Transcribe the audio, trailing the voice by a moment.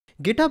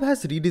GitHub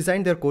has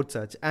redesigned their code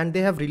search and they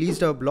have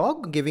released a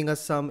blog giving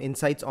us some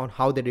insights on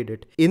how they did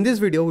it. In this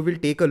video, we will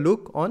take a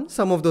look on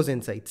some of those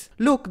insights.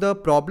 Look, the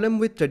problem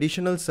with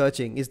traditional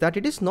searching is that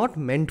it is not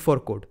meant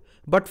for code,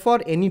 but for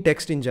any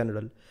text in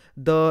general.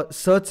 The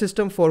search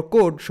system for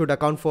code should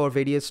account for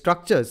various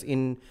structures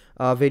in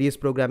various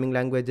programming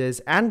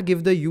languages and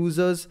give the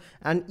users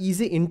an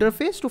easy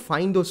interface to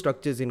find those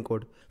structures in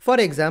code. For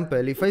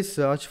example, if I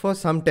search for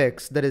some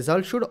text, the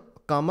result should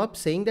come up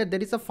saying that there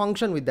is a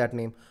function with that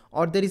name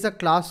or there is a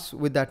class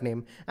with that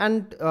name,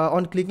 and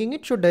on clicking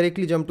it should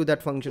directly jump to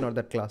that function or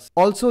that class.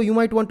 Also, you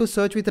might want to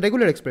search with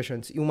regular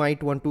expressions. You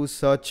might want to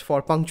search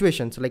for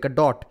punctuations like a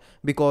dot,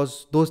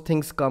 because those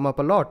things come up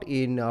a lot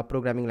in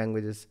programming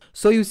languages.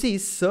 So you see,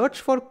 search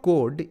for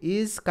code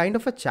is kind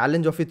of a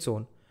challenge of its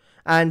own.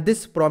 And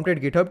this prompted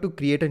GitHub to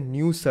create a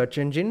new search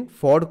engine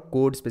for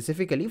code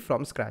specifically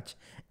from scratch.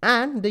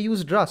 And they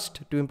used Rust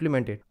to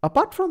implement it.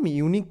 Apart from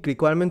unique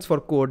requirements for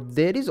code,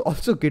 there is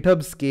also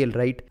GitHub scale,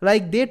 right?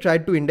 Like they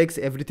tried to index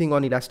everything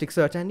on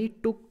Elasticsearch and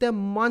it took them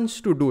months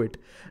to do it.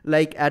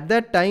 Like at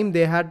that time,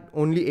 they had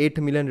only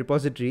 8 million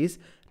repositories.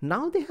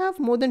 Now they have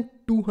more than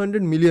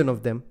 200 million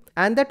of them.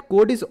 And that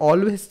code is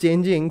always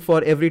changing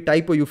for every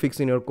typo you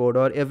fix in your code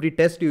or every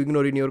test you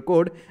ignore in your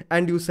code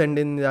and you send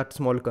in that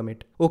small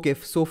commit. Okay,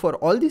 so for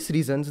all these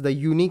reasons, the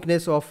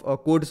uniqueness of a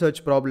code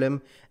search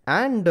problem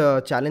and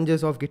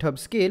challenges of GitHub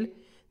scale,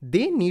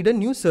 they need a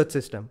new search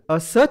system. A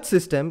search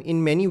system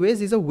in many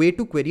ways is a way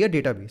to query a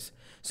database.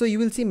 So you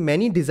will see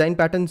many design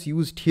patterns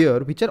used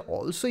here, which are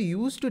also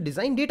used to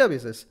design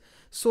databases.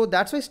 So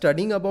that's why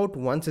studying about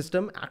one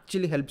system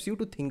actually helps you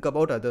to think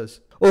about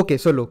others. Okay,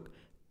 so look.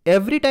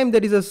 Every time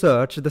there is a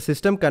search, the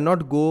system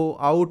cannot go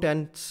out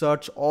and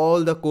search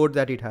all the code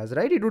that it has,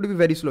 right? It would be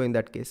very slow in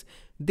that case.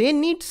 They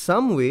need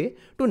some way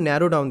to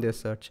narrow down their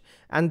search.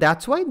 And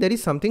that's why there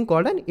is something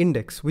called an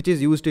index, which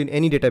is used in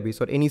any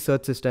database or any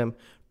search system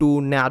to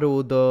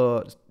narrow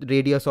the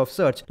radius of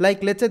search.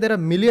 Like let's say there are a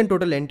million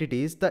total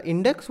entities, the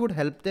index would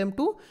help them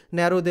to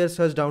narrow their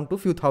search down to a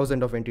few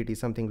thousand of entities,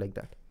 something like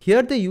that.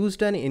 Here they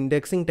used an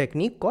indexing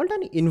technique called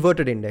an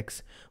inverted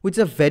index, which is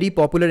a very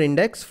popular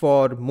index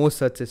for most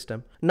search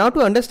systems. Now to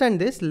understand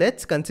this,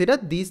 let's consider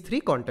these three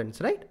contents,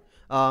 right?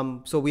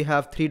 So we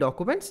have three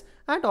documents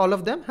and all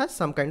of them has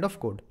some kind of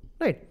code,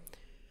 right?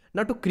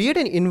 Now to create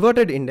an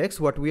inverted index,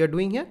 what we are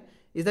doing here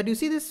is that you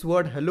see this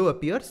word hello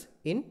appears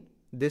in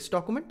this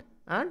document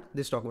and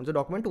this document. So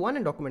document 1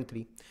 and document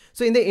 3.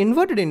 So in the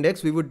inverted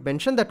index, we would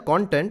mention that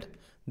content,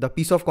 the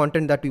piece of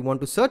content that we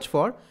want to search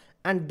for,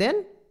 and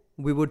then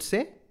we would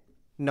say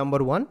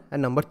number 1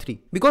 and number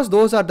 3, because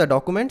those are the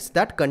documents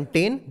that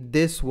contain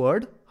this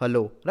word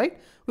hello,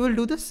 right? We will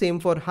do the same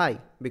for hi,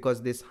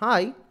 because this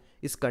hi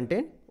is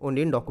contained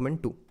only in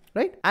document 2.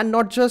 Right? And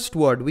not just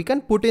word, we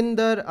can put in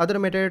the other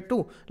metadata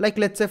too. Like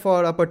let's say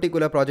for a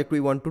particular project,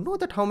 we want to know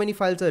that how many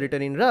files are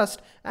written in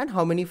Rust and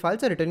how many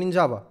files are written in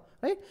Java,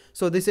 right?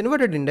 So this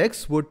inverted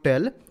index would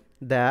tell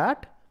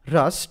that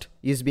Rust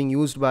is being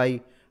used by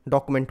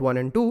document 1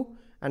 and 2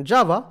 and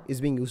Java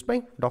is being used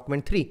by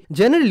document 3.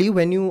 Generally,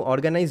 when you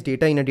organize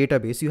data in a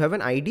database, you have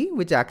an ID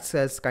which acts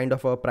as kind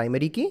of a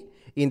primary key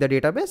in the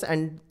database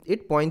and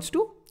it points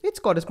to its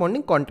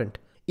corresponding content.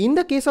 In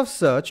the case of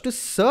search, to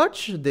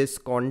search this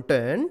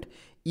content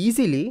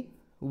easily,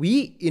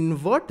 we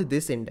invert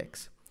this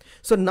index.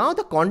 So now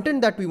the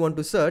content that we want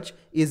to search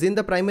is in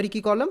the primary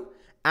key column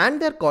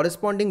and their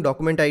corresponding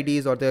document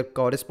IDs or their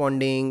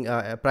corresponding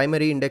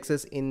primary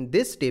indexes in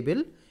this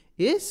table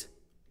is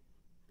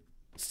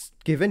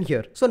given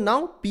here. So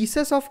now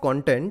pieces of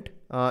content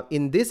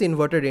in this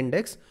inverted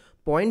index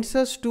points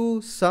us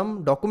to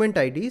some document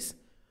IDs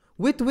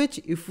with which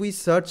if we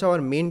search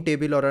our main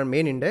table or our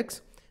main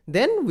index,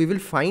 then we will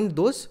find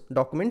those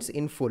documents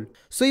in full.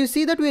 So you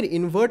see that we are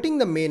inverting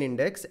the main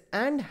index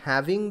and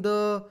having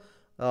the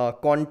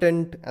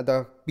content,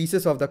 the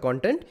pieces of the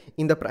content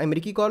in the primary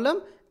key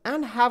column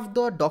and have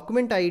the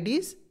document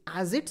IDs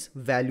as its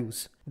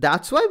values.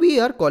 That's why we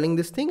are calling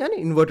this thing an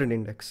inverted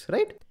index,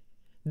 right?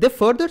 They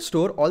further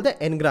store all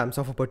the n-grams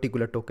of a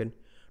particular token.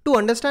 To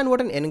understand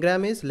what an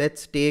n-gram is,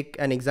 let's take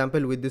an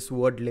example with this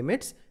word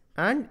limits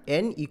and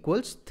n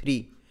equals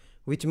 3,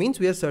 which means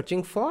we are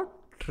searching for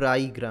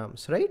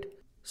trigrams, right?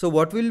 So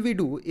what will we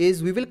do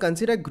is we will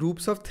consider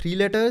groups of 3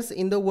 letters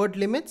in the word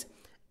limits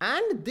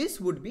and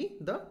this would be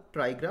the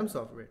trigrams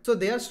of it. So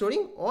they are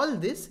storing all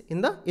this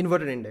in the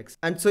inverted index.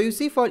 And so you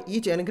see for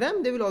each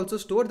n-gram, they will also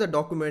store the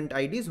document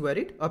IDs where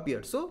it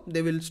appears. So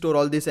they will store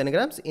all these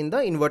n-grams in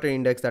the inverted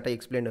index that I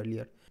explained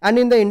earlier. And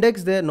in the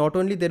index there, not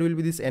only there will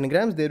be these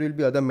n-grams, there will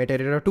be other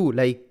metadata too,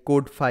 like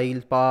code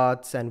file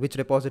paths and which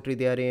repository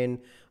they are in,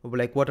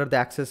 like what are the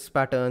access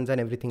patterns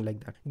and everything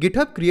like that.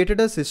 GitHub created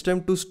a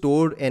system to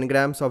store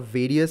n-grams of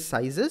various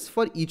sizes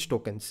for each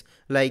tokens.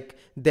 Like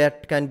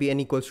that can be n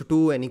equals to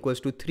 2, n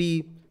equals to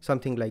 3,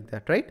 something like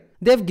that, right?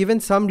 They have given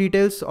some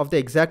details of the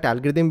exact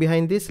algorithm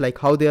behind this, like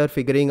how they are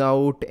figuring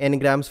out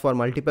n-grams for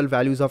multiple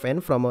values of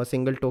n from a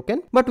single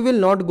token, but we will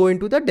not go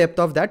into the depth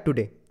of that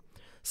today.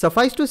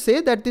 Suffice to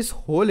say that this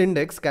whole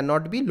index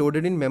cannot be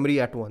loaded in memory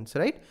at once,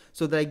 right?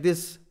 So like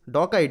this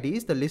doc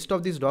IDs, the list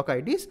of these doc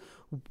IDs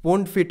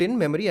won't fit in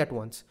memory at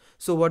once.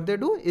 So what they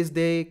do is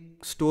they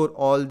store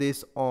all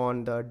this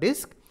on the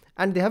disk,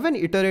 and they have an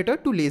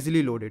iterator to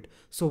lazily load it.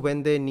 So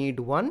when they need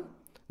one,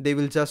 they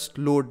will just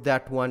load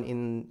that one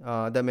in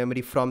the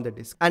memory from the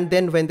disk. And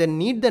then when they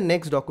need the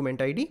next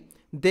document ID,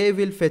 they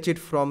will fetch it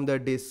from the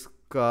disk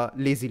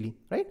lazily,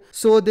 right?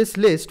 So this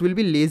list will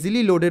be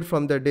lazily loaded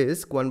from the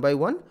disk one by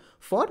one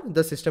for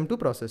the system to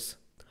process.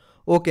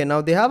 Okay,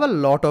 now they have a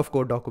lot of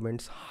code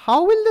documents.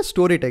 How will they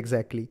store it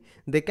exactly?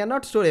 They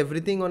cannot store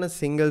everything on a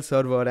single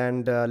server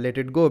and let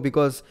it go,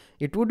 because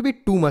it would be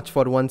too much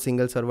for one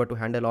single server to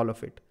handle all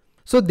of it.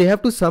 So they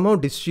have to somehow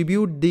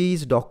distribute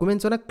these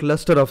documents on a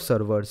cluster of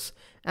servers.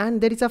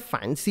 And there is a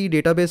fancy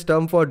database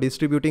term for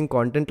distributing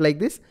content like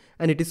this,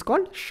 and it is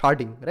called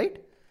sharding,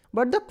 right?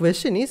 But the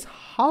question is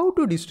how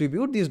to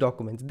distribute these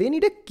documents. They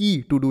need a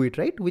key to do it,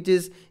 right? Which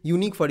is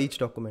unique for each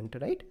document,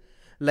 right?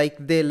 Like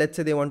let's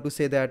say they want to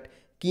say that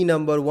key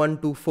number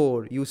 1 to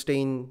 4, you stay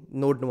in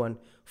node 1,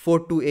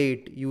 4 to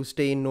 8, you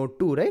stay in node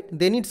 2, right?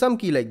 They need some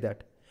key like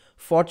that.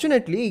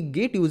 Fortunately,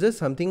 Git uses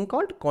something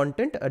called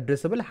content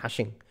addressable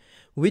hashing,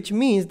 which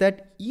means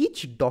that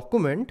each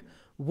document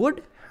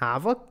would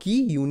have a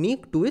key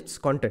unique to its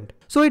content.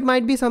 So it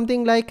might be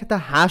something like the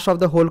hash of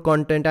the whole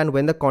content, and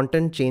when the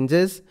content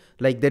changes,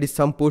 like there is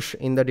some push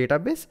in the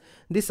database,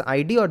 this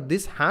ID or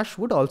this hash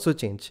would also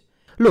change.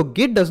 Look,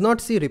 Git does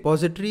not see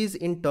repositories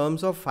in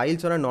terms of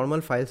files or a normal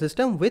file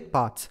system with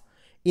paths.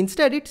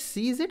 Instead, it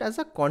sees it as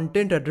a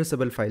content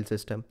addressable file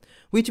system,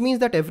 which means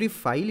that every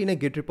file in a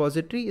Git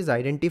repository is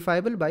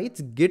identifiable by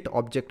its Git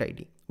object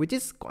ID, which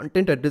is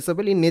content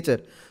addressable in nature.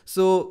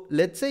 So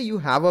let's say you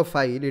have a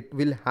file, it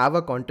will have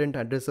a content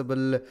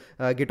addressable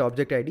Git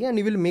object ID, and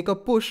you will make a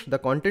push, the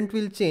content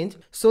will change.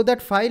 So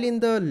that file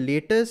in the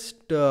latest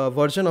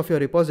version of your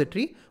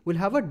repository will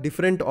have a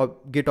different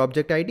Git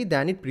object ID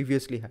than it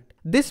previously had.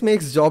 This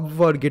makes job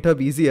for GitHub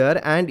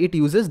easier, and it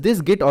uses this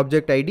Git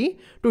object ID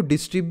to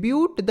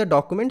distribute the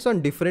documents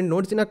on different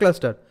nodes in a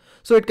cluster.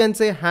 So it can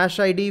say hash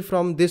ID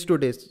from this to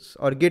this,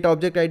 or Git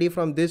object ID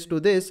from this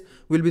to this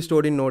will be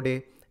stored in node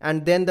A,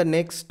 and then the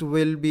next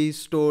will be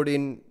stored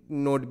in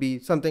node B,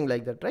 something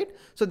like that, right?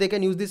 So they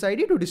can use this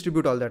ID to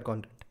distribute all that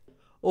content.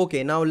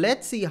 Okay, now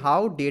let's see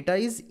how data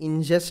is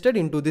ingested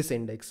into this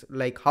index,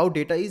 like how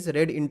data is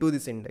read into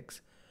this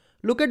index.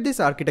 Look at this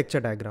architecture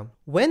diagram.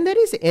 When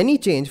there is any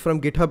change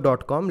from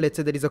github.com, let's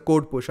say there is a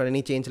code push or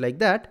any change like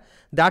that,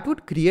 that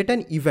would create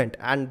an event,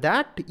 and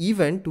that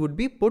event would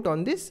be put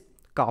on this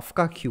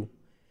Kafka queue.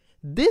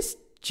 This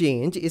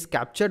change is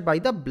captured by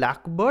the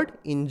Blackbird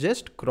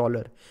ingest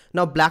crawler.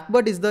 Now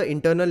Blackbird is the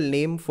internal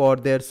name for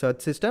their search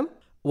system.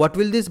 What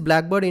will this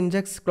Blackbird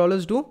ingest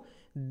crawlers do?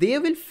 They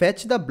will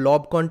fetch the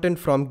blob content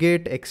from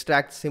Git,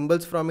 extract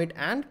symbols from it,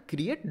 and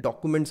create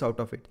documents out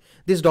of it.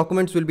 These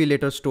documents will be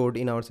later stored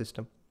in our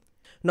system.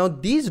 Now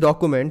these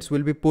documents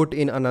will be put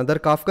in another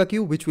Kafka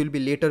queue, which will be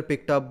later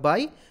picked up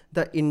by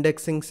the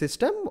indexing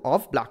system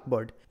of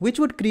Blackbird, which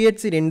would create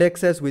its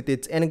indexes with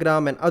its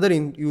ngram and other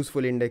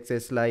useful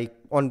indexes, like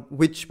on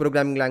which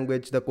programming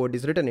language the code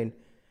is written in.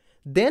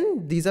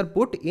 Then these are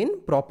put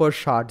in proper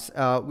shards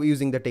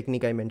using the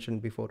technique I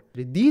mentioned before.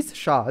 These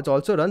shards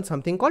also run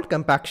something called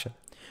compaction,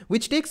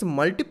 which takes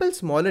multiple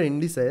smaller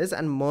indices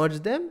and merge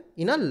them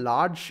in a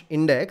large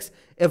index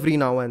every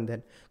now and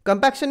then.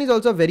 Compaction is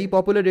also a very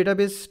popular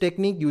database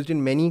technique used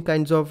in many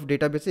kinds of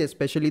databases,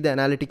 especially the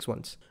analytics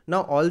ones.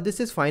 Now all this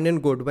is fine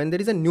and good when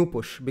there is a new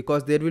push,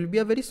 because there will be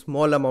a very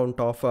small amount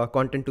of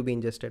content to be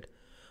ingested.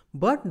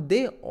 But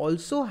they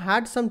also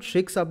had some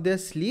tricks up their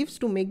sleeves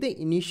to make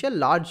the initial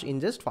large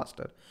ingest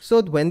faster.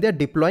 So when they're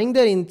deploying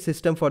their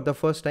system for the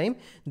first time,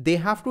 they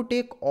have to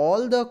take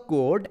all the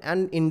code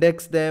and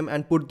index them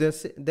and put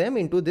them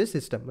into this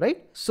system,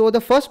 right? So the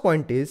first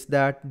point is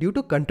that due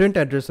to content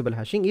addressable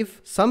hashing,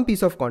 if some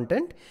piece of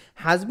content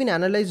has been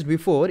analyzed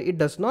before, it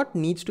does not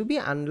need to be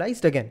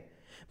analyzed again.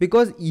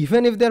 Because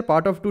even if they're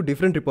part of two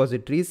different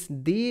repositories,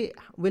 they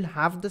will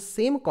have the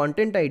same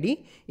content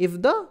ID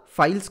if the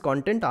file's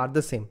content are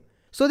the same.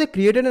 So they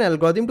created an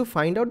algorithm to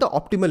find out the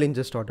optimal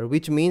ingest order,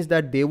 which means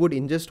that they would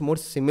ingest more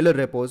similar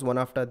repos one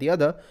after the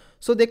other.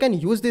 So they can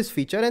use this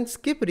feature and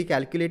skip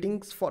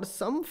recalculating for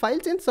some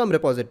files in some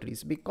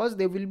repositories, because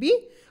they will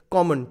be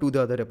common to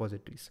the other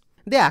repositories.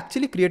 They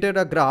actually created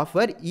a graph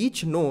where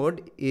each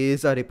node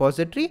is a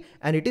repository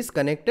and it is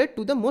connected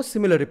to the most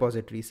similar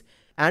repositories.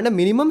 And a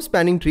minimum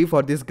spanning tree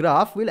for this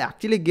graph will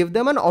actually give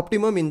them an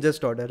optimum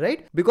ingest order,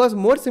 right? Because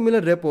more similar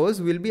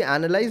repos will be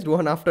analyzed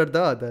one after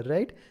the other,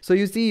 right? So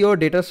you see, your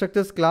data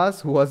structures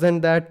class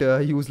wasn't that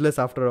useless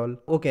after all.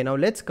 Okay, now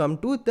let's come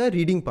to the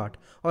reading part,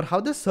 or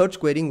how the search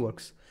querying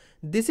works.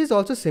 This is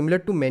also similar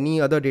to many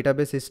other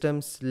database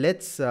systems.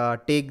 Let's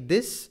take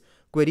this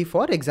query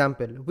for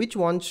example, which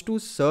wants to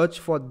search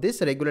for this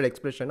regular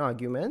expression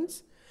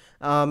arguments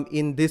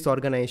in this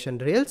organization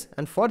Rails,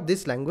 and for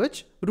this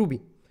language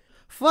Ruby.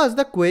 First,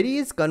 the query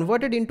is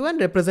converted into a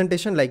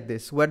representation like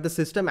this, where the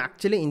system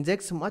actually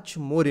injects much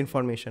more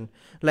information,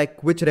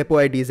 like which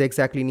repo IDs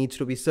exactly needs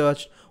to be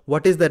searched,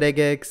 what is the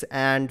regex,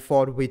 and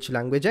for which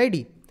language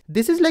ID.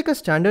 This is like a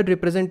standard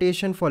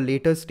representation for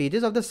later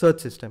stages of the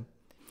search system.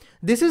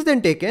 This is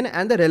then taken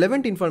and the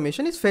relevant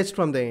information is fetched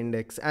from the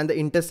index, and the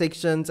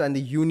intersections and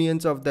the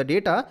unions of the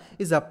data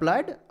is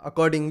applied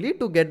accordingly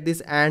to get this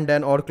and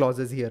or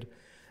clauses here.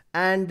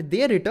 And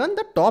they return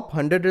the top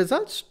 100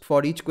 results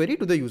for each query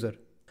to the user.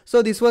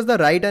 So this was the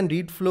write and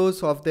read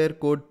flows of their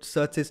code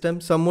search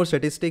system. Some more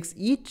statistics: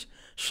 each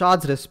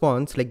shard's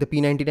response, like the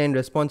P99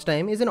 response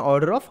time, is an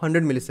order of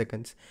 100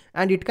 milliseconds,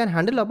 and it can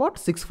handle about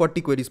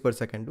 640 queries per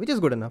second, which is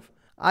good enough.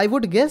 I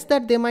would guess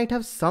that they might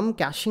have some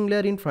caching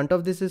layer in front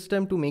of the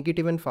system to make it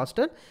even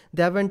faster.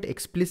 They haven't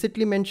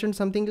explicitly mentioned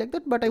something like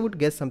that, but I would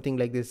guess something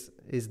like this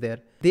is there.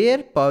 Their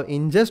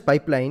ingest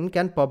pipeline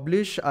can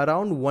publish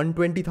around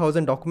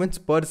 120,000 documents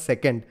per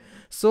second.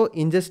 So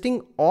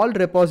ingesting all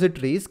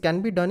repositories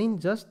can be done in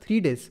just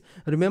 3 days.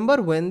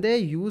 Remember, when they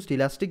used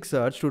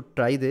Elasticsearch to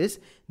try this,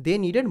 they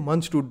needed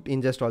months to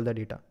ingest all the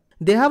data.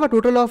 They have a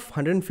total of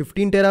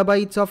 115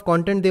 terabytes of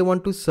content they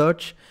want to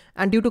search,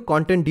 and due to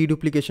content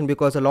deduplication,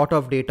 because a lot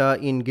of data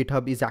in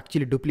GitHub is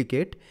actually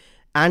duplicate,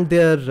 and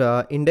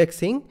their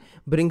indexing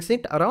brings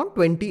it around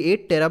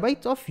 28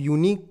 terabytes of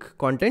unique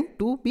content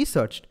to be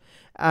searched.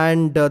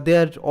 And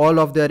all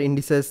of their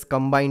indices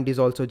combined is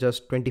also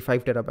just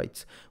 25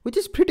 terabytes, which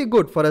is pretty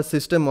good for a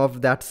system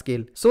of that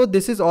scale. So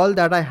this is all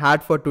that I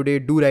had for today.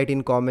 Do write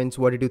in comments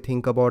what did you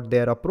think about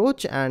their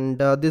approach and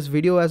this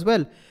video as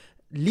well.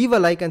 Leave a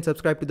like and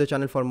subscribe to the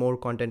channel for more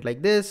content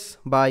like this.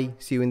 Bye.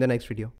 See you in the next video.